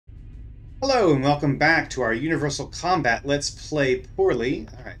Hello and welcome back to our Universal Combat Let's Play Poorly.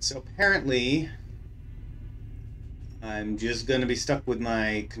 Alright, so apparently I'm just going to be stuck with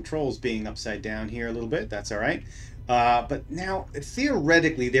my controls being upside down here a little bit. That's alright. But now,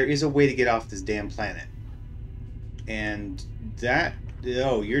 theoretically, there is a way to get off this damn planet. And that...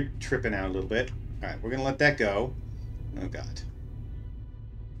 Oh, you're tripping out a little bit. Alright, we're going to let that go. Oh, God.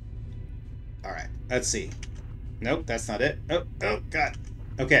 Alright, let's see. Nope, that's not it. Oh, God.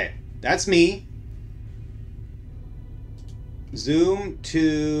 Okay, that's me. Zoom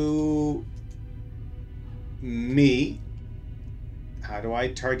to me. How do I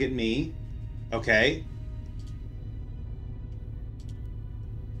target me? Okay.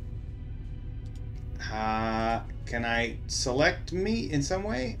 Can I select me in some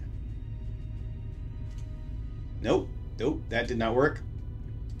way? Nope. Nope, that did not work.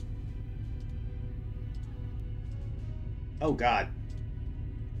 Oh, God.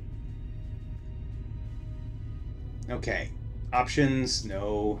 Okay. Options,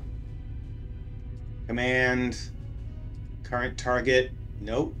 no. Command. Current target,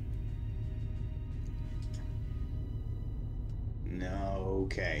 nope. No,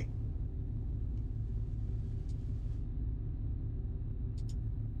 okay.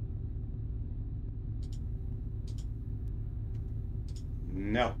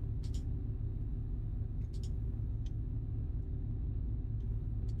 No.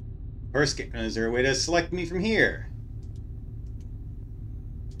 First, is there a way to select me from here?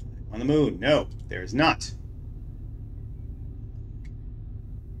 On the moon? No, there is not.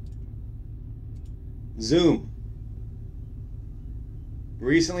 Zoom.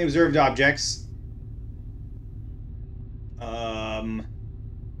 Recently observed objects.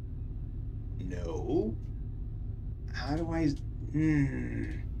 No. How do I...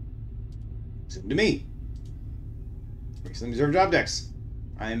 Zoom to me. Recently observed objects.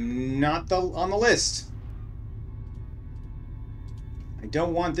 I'm not on the list. I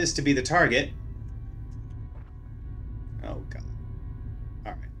don't want this to be the target. Oh, God.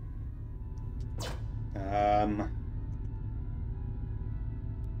 Alright.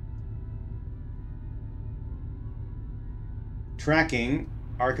 Tracking.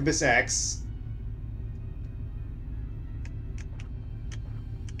 Arquebus X.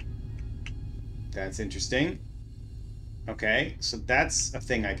 That's interesting. Okay, so that's a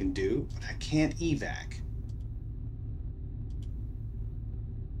thing I can do, but I can't evac.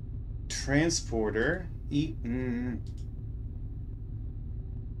 Transporter.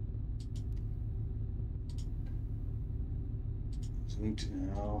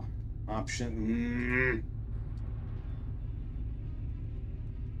 No. Option.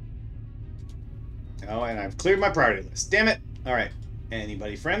 Oh, and I've cleared my priority list. Damn it. All right.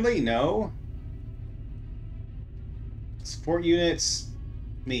 Anybody friendly? No. Support units.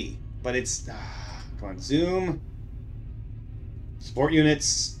 Me. But it's... come on. Zoom. Support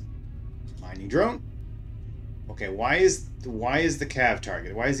units. Mining drone. Okay, why is the Cav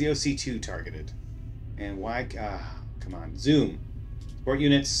targeted? Why is the OC2 targeted? And why... come on. Zoom. Support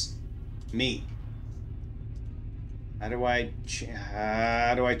units. Me. How do I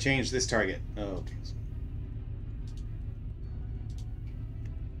change this target? Oh, okay.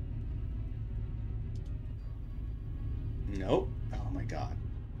 Nope. Oh my God.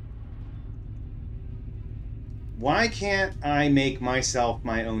 Why can't I make myself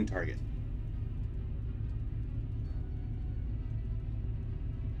my own target?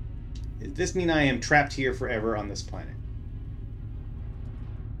 Does this mean I am trapped here forever on this planet?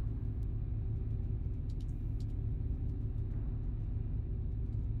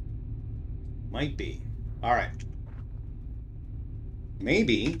 Might be. All right.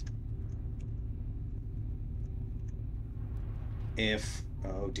 Maybe if...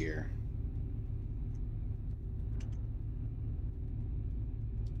 Oh, dear.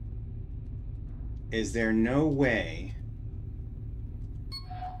 Is there no way...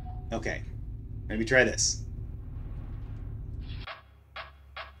 Okay. Maybe try this.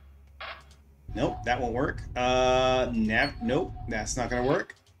 Nope, that won't work. Nope, that's not gonna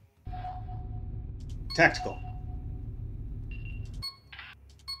work. Tactical.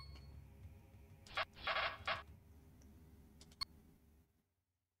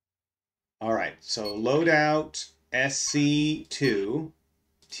 All right, so loadout SC2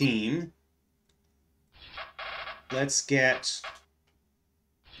 team. Let's get...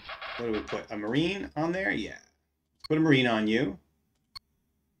 What do we put? A Marine on there? Yeah. Put a Marine on you.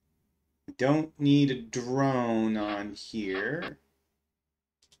 Don't need a drone on here.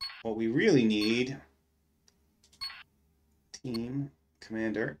 What we really need... Team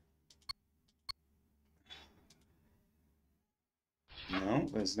commander. No. No,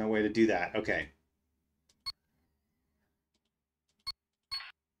 there's no way to do that. Okay.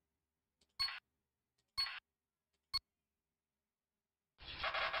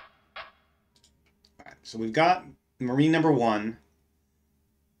 All right, so we've got Marine number 1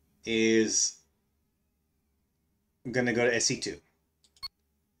 is going to go to SC2.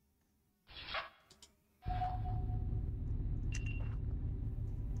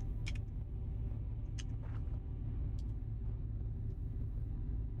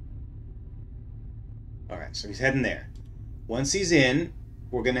 All right, so he's heading there. Once he's in,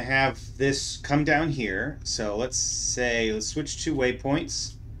 we're going to have this come down here. So let's switch to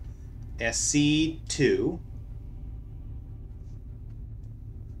waypoints. SC2.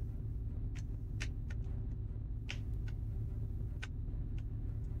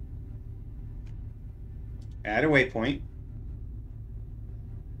 Add a waypoint.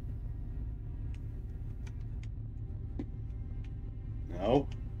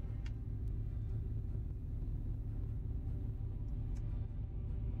 Nope.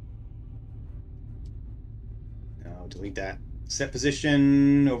 No, delete that. Set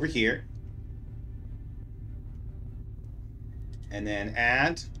position over here. And then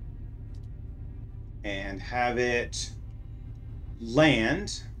add. And have it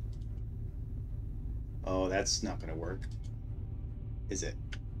land. Oh, that's not going to work. Is it?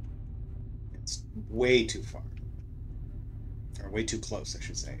 It's way too far. Or way too close, I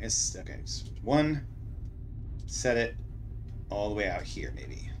should say. Okay, so 1. Set it all the way out here,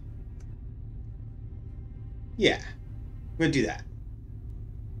 maybe. Yeah, I'm going to do that.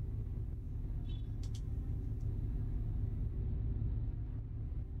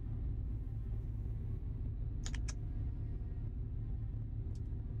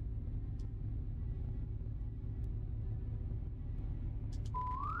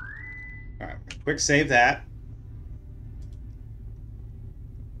 All right, quick save that.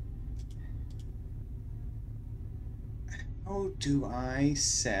 How do I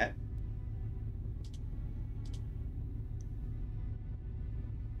set?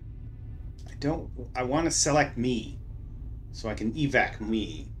 I want to select me so I can evac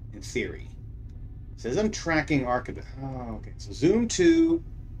me in theory. It says I'm tracking archivist. Oh, okay. So zoom to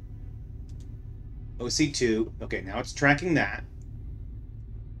OC2. Okay, now it's tracking that.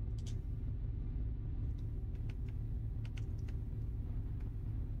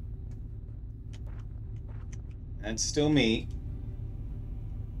 That's still me.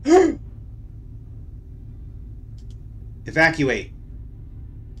 Evacuate.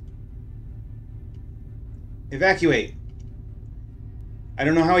 Evacuate. I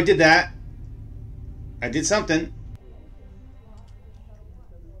don't know how I did that. I did something.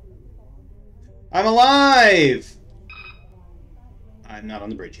 I'm alive! I'm not on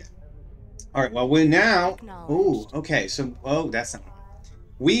the bridge yet. All right, well, we're now... Oh, okay, so... Oh, that's not...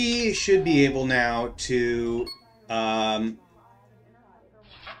 We should be able now to... Yeah,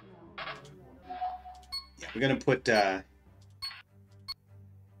 we're going to put...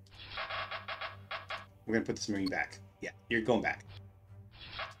 We're going to put this Marine back. Yeah, you're going back.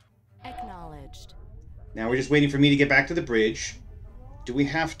 Acknowledged. Now we're just waiting for me to get back to the bridge. Do we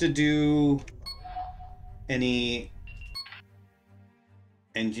have to do any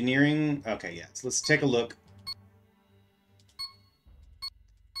engineering? Okay, yeah. So let's take a look.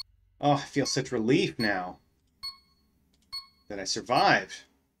 Oh, I feel such relief now that I survived.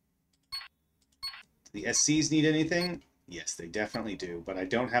 Do the SCs need anything? Yes, they definitely do, but I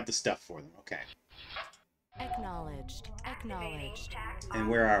don't have the stuff for them. Okay. Acknowledged. Acknowledged. And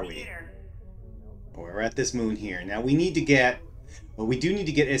where are we? Oh, we're at this moon here. Now we need to get... Well, we do need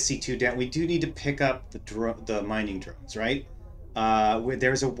to get SC2 down. We do need to pick up the mining drones, right?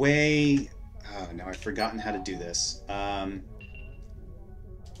 There's a way... Oh, no, I've forgotten how to do this. No,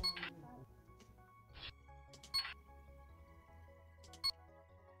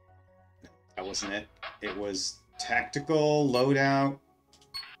 that wasn't it. It was tactical loadout.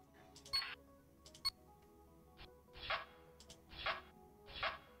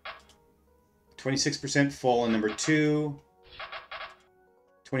 %26% full on number 2.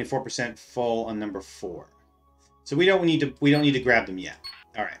 24% full on number 4. So we don't need to grab them yet.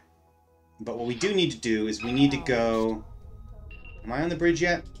 All right. But what we do need to do is we need to go... Am I on the bridge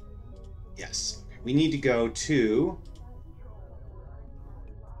yet? Yes. We need to go to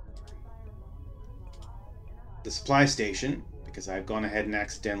the supply station because I've gone ahead and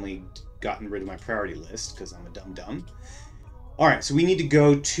accidentally gotten rid of my priority list because I'm a dum-dum. All right, so we need to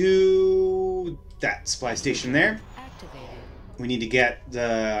go to that supply station there. Activated. We need to get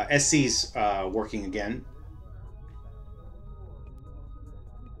the SCs working again.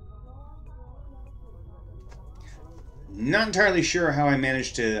 Not entirely sure how I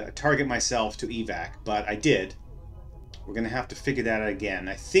managed to target myself to evac, but I did. We're going to have to figure that out again.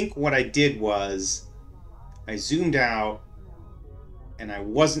 I think what I did was I zoomed out and I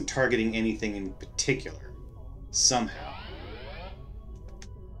wasn't targeting anything in particular somehow.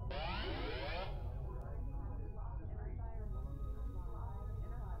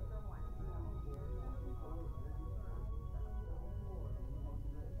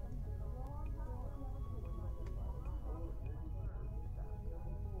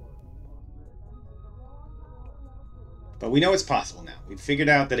 But we know it's possible now. We've figured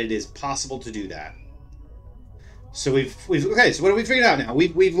out that it is possible to do that. So we've okay. So what have we figured out now?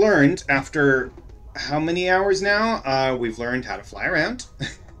 We've learned after how many hours now? We've learned how to fly around.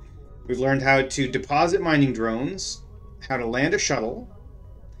 We've learned how to deposit mining drones, how to land a shuttle,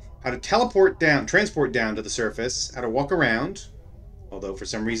 how to transport down to the surface, how to walk around, although for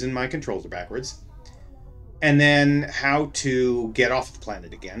some reason my controls are backwards, and then how to get off the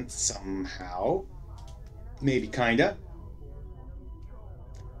planet again somehow, maybe kinda.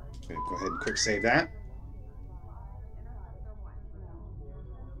 I'm gonna go ahead and quick save that.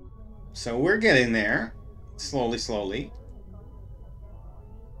 So we're getting there, slowly, slowly.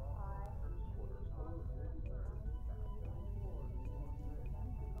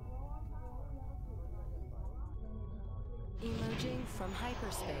 Emerging from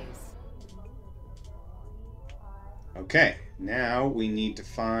hyperspace. Okay, now we need to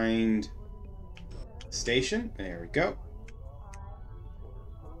find station. There we go.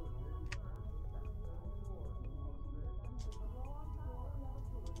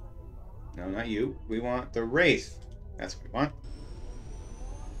 No, not you. We want the Wraith. That's what we want.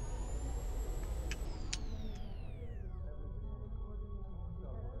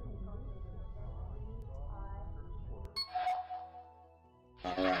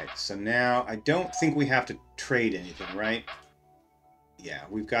 Alright, so now I don't think we have to trade anything, right? Yeah,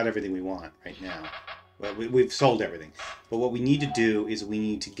 we've got everything we want right now. Well, we've sold everything. But what we need to do is we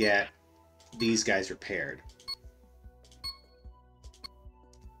need to get these guys repaired.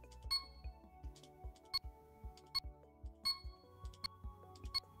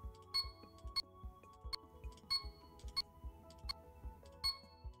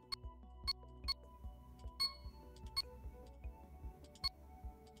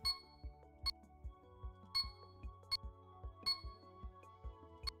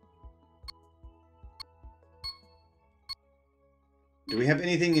 Do we have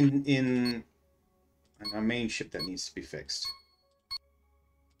anything in our main ship that needs to be fixed?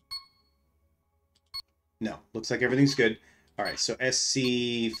 No. Looks like everything's good. Alright, so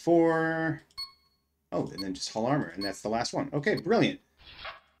SC4... Oh, and then just hull armor, and that's the last one. Okay, brilliant.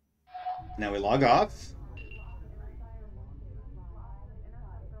 Now we log off.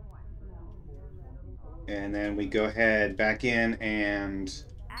 And then we go ahead back in and...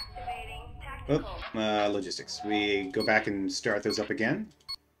 logistics. We go back and start those up again.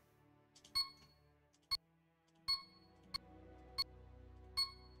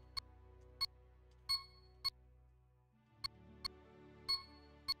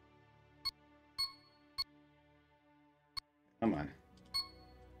 Come on.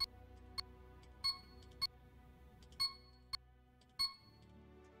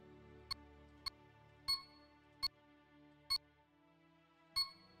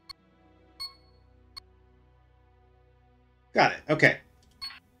 Got it. Okay.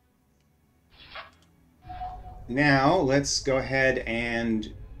 Now, let's go ahead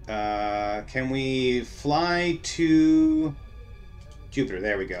and... can we fly to Jupiter?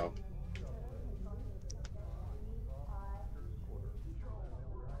 There we go.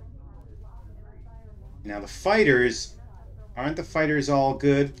 Now, the fighters... Aren't the fighters all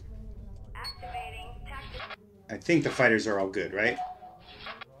good? I think the fighters are all good, right?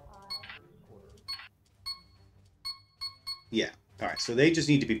 Yeah. Alright, so they just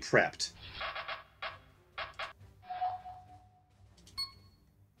need to be prepped.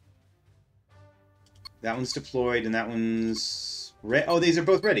 That one's deployed, and that one's... Oh, these are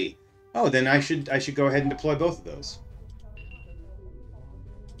both ready. Oh, then I should go ahead and deploy both of those.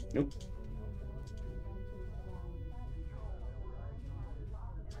 Nope.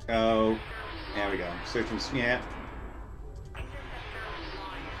 Oh, there we go. Search and... Yeah.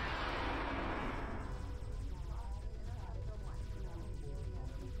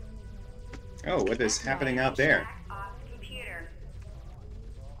 Oh, what is happening out there?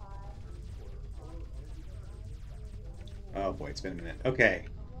 Oh boy, it's been a minute. Okay.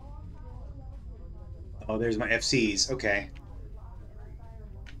 Oh, there's my FCs. Okay.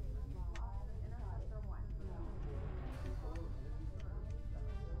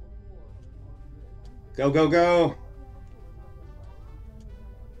 Go, go, go!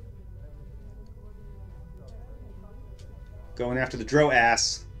 Going after the Dro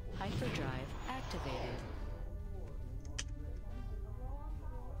ass. Hyperdrive activated.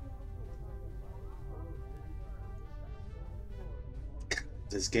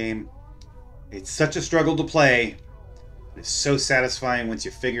 This game, it's such a struggle to play. It's so satisfying once you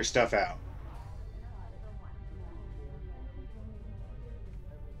figure stuff out.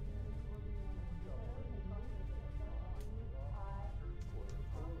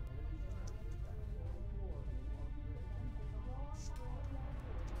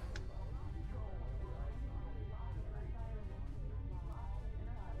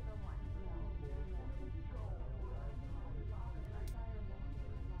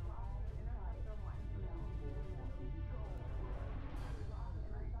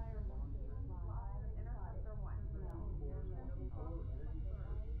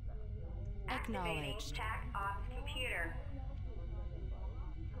 Acknowledged. TAC ops computer.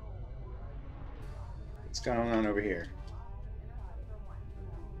 What's going on over here?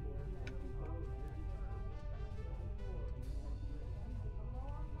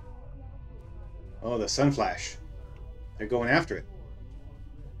 Oh, the sun flash. They're going after it.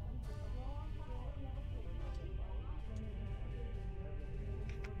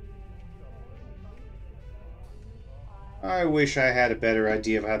 I wish I had a better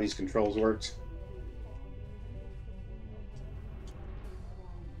idea of how these controls worked.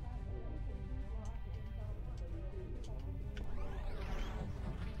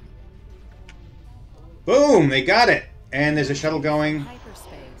 Boom! They got it! And there's a shuttle going.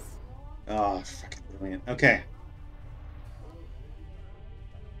 Hyperspace. Oh, fucking brilliant. Okay.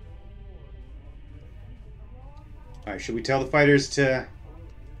 Alright, should we tell the fighters to...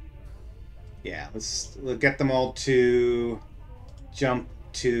 Yeah, let's get them all to jump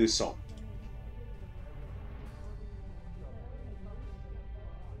to Sol.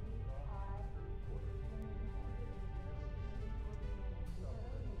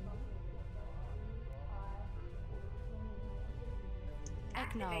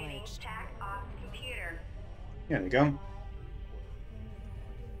 Acknowledged. TAC ops computer. Yeah, there you go.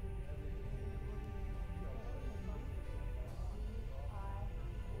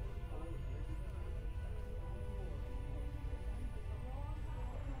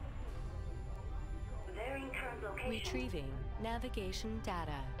 Varying current location. Retrieving navigation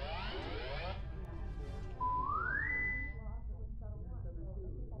data.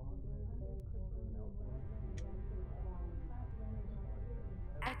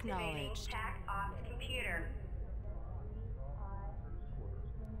 Acknowledged. TAC ops computer.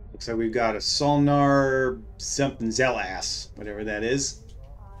 Looks like we've got a Solnar something Zellass, whatever that is.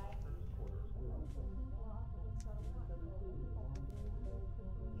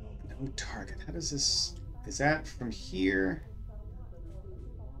 No target. How does this... Is that from here?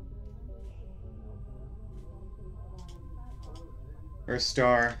 Earth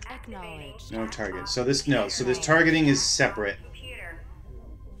star. Acknowledged. No target. So this... No. So this targeting is separate. Computer.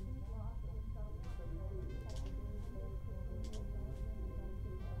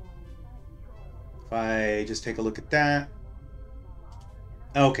 If I just take a look at that.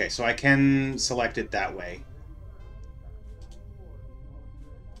 Okay, so I can select it that way.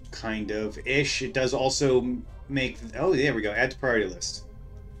 Kind of ish. It does also make... Oh, there we go. Add to priority list.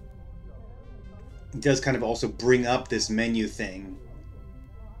 It does kind of also bring up this menu thing.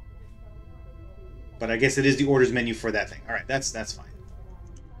 But I guess it is the orders menu for that thing. Alright, that's fine.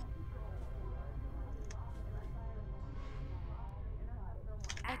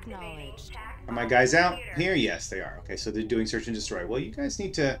 Acknowledged. Are my guys out here? Yes, they are. Okay, so they're doing search and destroy. Well, you guys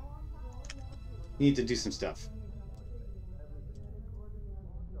need to do some stuff.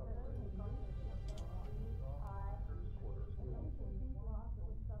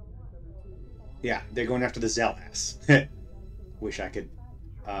 Yeah, they're going after the Zellass. Wish I could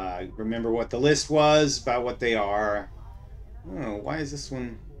remember what the list was about what they are. Oh, why is this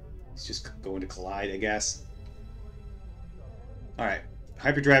one? It's just going to collide, I guess. All right,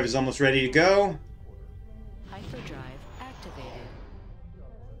 hyperdrive is almost ready to go. Hyperdrive activated.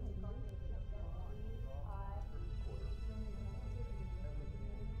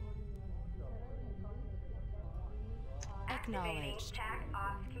 Acknowledged. TAC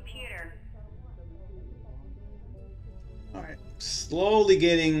ops computer. All right, slowly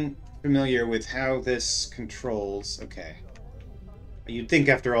getting familiar with how this controls. Okay. You'd think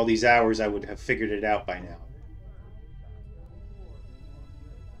after all these hours I would have figured it out by now.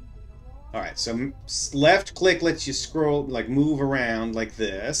 Alright, so left click lets you scroll, like move around like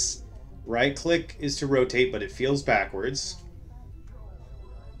this. Right click is to rotate, but it feels backwards.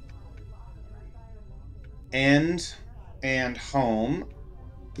 End and home.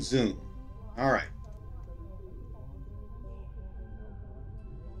 Zoom. Alright.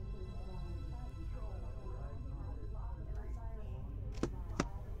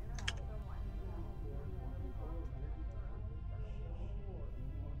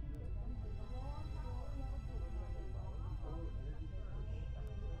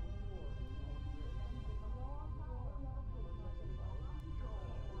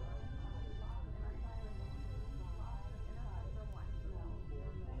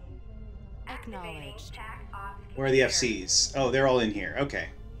 Acknowledged. TAC off Where are the computer. FCs? Oh, they're all in here. Okay.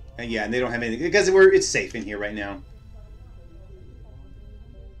 And yeah, and they don't have anything because it's safe in here right now.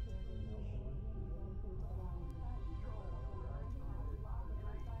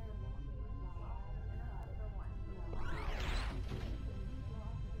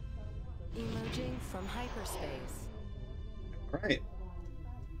 Emerging from hyperspace. All right.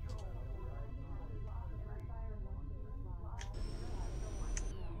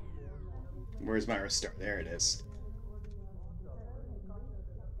 Where's my restart? There it is.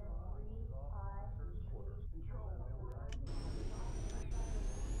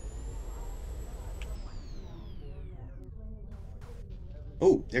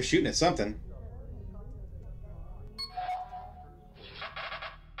 Oh, they're shooting at something.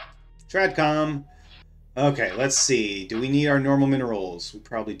 Tradcom. Okay, let's see. Do we need our normal minerals? We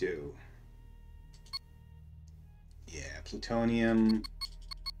probably do. Yeah, plutonium.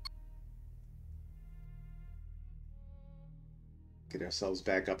 Get ourselves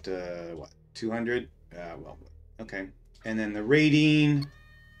back up to, what, 200? Well, okay. And then the rating.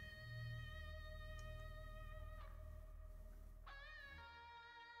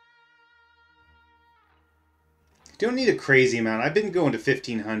 Don't need a crazy amount. I've been going to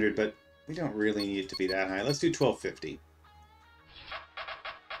 1,500, but we don't really need it to be that high. Let's do 1,250.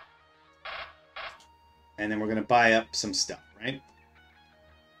 And then we're going to buy up some stuff, right?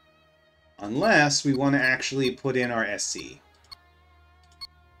 Unless we want to actually put in our SC.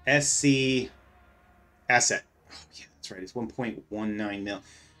 SC asset. Oh, yeah, that's right. It's 1.19 mil.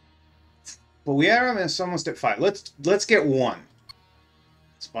 But we are almost at 5. Let's get 1.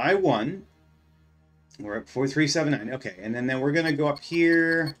 Let's buy 1. We're at 4379. Okay, and then we're going to go up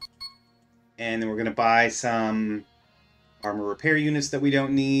here. And then we're going to buy some armor repair units that we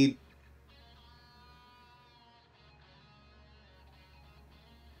don't need.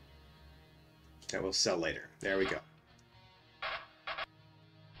 That we'll sell later. There we go.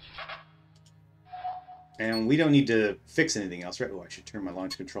 And we don't need to fix anything else, right? Oh, I should turn my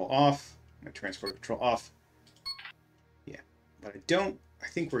launch control off. My transport control off. Yeah. But I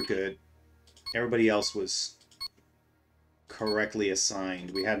think we're good. Everybody else was correctly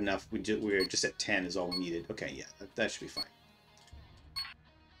assigned. We had enough. We were just at 10 is all we needed. Okay, yeah. That should be fine.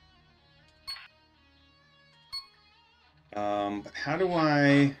 But how do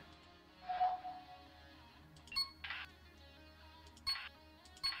I...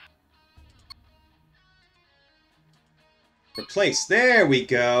 Replace. There we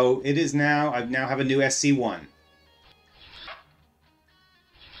go. It is now. I now have a new SC1.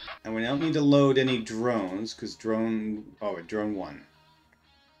 And we don't need to load any drones because drone. Oh, drone 1.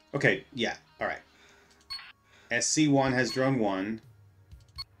 Okay. Yeah. All right. SC1 has drone 1.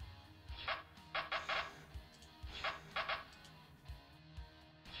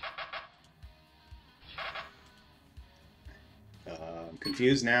 I'm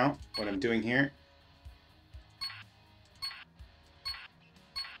confused now. What I'm doing here.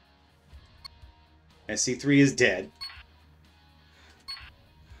 SC3 is dead.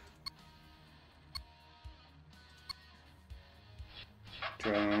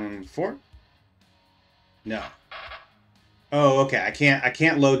 Drone 4? No. Oh, okay. I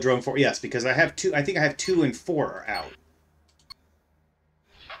can't load drone 4. Yes, because I have 2. I think I have 2 and 4 are out.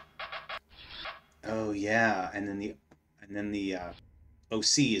 Oh yeah, and then the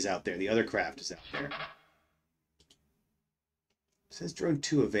OC is out there. The other craft is out there. It says drone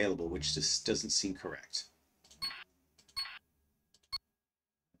 2 available, which just doesn't seem correct.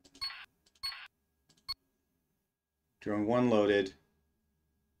 Drone 1 loaded.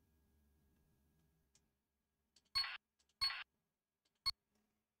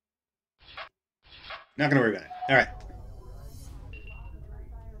 Not going to worry about it. All right.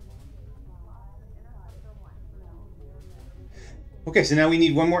 Okay, so now we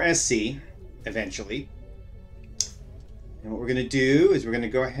need one more SC, eventually. And what we're going to do is we're going to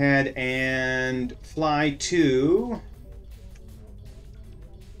go ahead and fly to...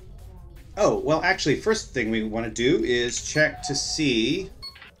 Oh, well, actually, first thing we want to do is check to see...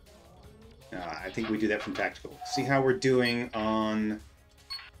 I think we do that from tactical. See how we're doing on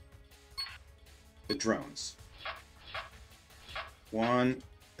the drones.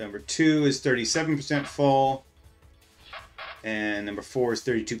 Number 2 is 37% full. And number 4 is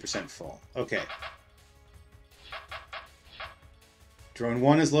 32% full. Okay. Drone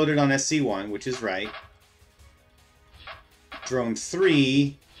 1 is loaded on SC1, which is right. Drone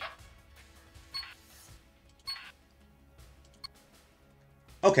 3...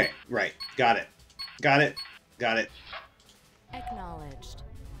 Okay, right. Got it. Got it. Got it. Acknowledged.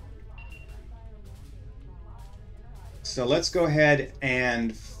 So let's go ahead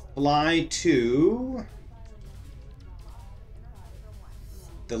and fly to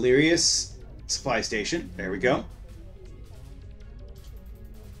the Lyrius supply station. There we go.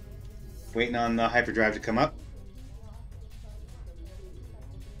 Waiting on the hyperdrive to come up.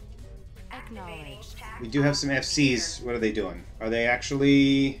 Acknowledged. We do have some FCs. What are they doing? Are they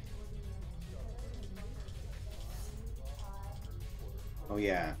actually... Oh,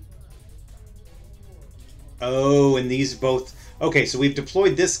 yeah. Oh, and these both... Okay, so we've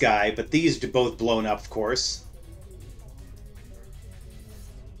deployed this guy, but these are both blown up, of course.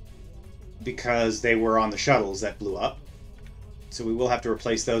 Because they were on the shuttles that blew up. So we will have to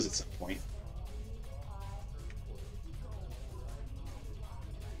replace those at some point.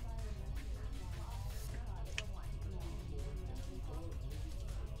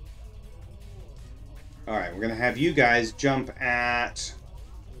 Alright, we're going to have you guys jump at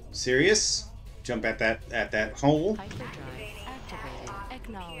Sirius. Jump at that hole. Hyperdrive activated.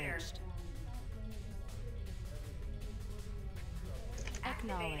 Acknowledged.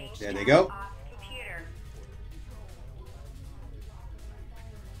 Acknowledged. There they go. Off computer.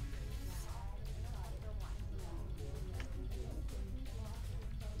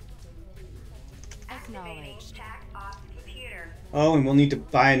 Acknowledged. Attack off computer. Oh, and we'll need to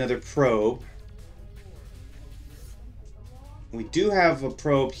buy another probe. We do have a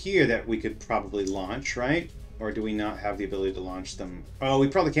probe here that we could probably launch, right? Or do we not have the ability to launch them? Oh, we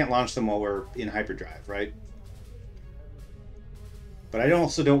probably can't launch them while we're in hyperdrive, right? But I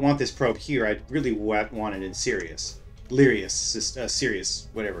also don't want this probe here. I really want it in Sirius. Lyrius, Sirius,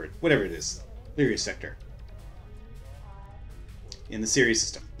 whatever it is. Lyrius sector. In the Sirius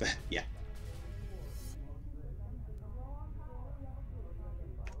system. Yeah.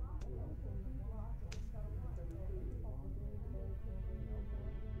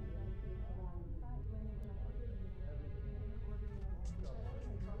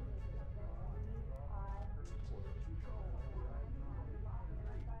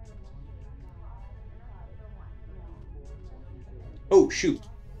 Oh, shoot.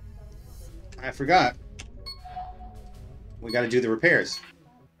 I forgot. We got to do the repairs.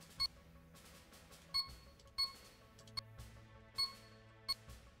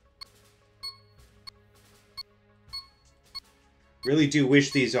 Really do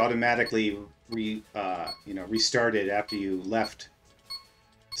wish these automatically restarted after you left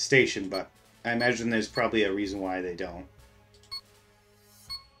station, but I imagine there's probably a reason why they don't.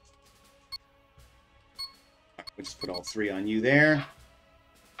 We'll just put all three on you there.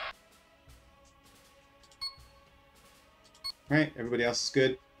 Alright, everybody else is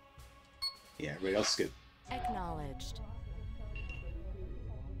good? Yeah, everybody else is good. Acknowledged.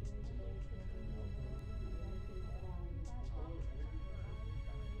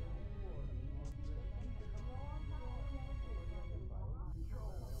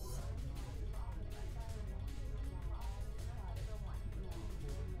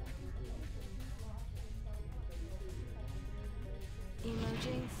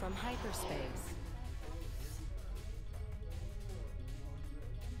 Emerging from hyperspace.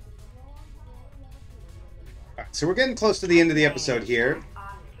 Alright, so we're getting close to the end of the episode here.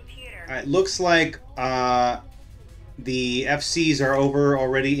 Off computer. It looks like the FCs are over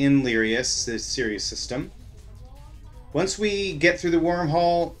already in Lyrius, the Sirius system. Once we get through the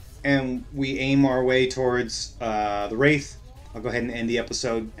wormhole and we aim our way towards the Wraith, I'll go ahead and end the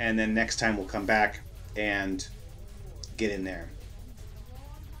episode, and then next time we'll come back and get in there.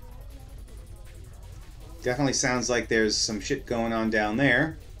 Definitely sounds like there's some shit going on down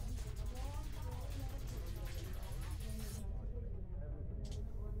there.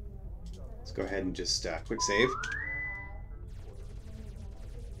 Let's go ahead and just quick save.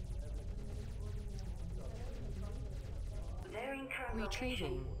 Varying current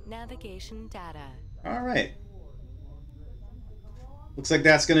Retrieving navigation data. All right. Looks like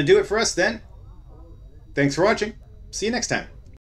that's going to do it for us then. Thanks for watching. See you next time.